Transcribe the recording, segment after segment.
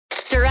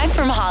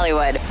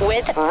Hollywood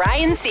with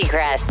Ryan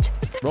Seacrest.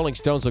 Rolling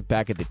Stones look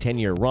back at the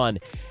 10-year run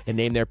and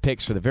name their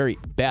picks for the very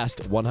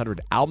best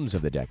 100 albums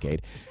of the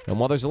decade. And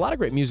while there's a lot of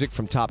great music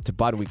from top to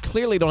bottom, we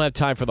clearly don't have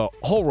time for the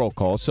whole roll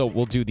call, so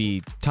we'll do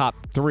the top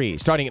three,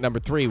 starting at number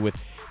 3 with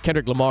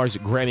Kendrick Lamar's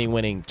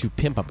Grammy-winning To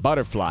Pimp a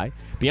Butterfly.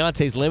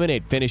 Beyonce's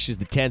Lemonade finishes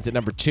the 10s at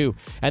number 2.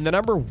 And the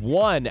number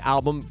 1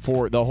 album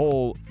for the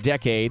whole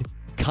decade,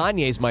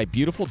 Kanye's My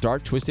Beautiful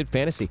Dark Twisted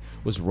Fantasy,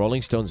 was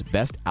Rolling Stone's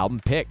best album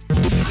pick.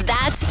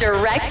 That's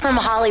direct from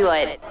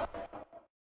Hollywood.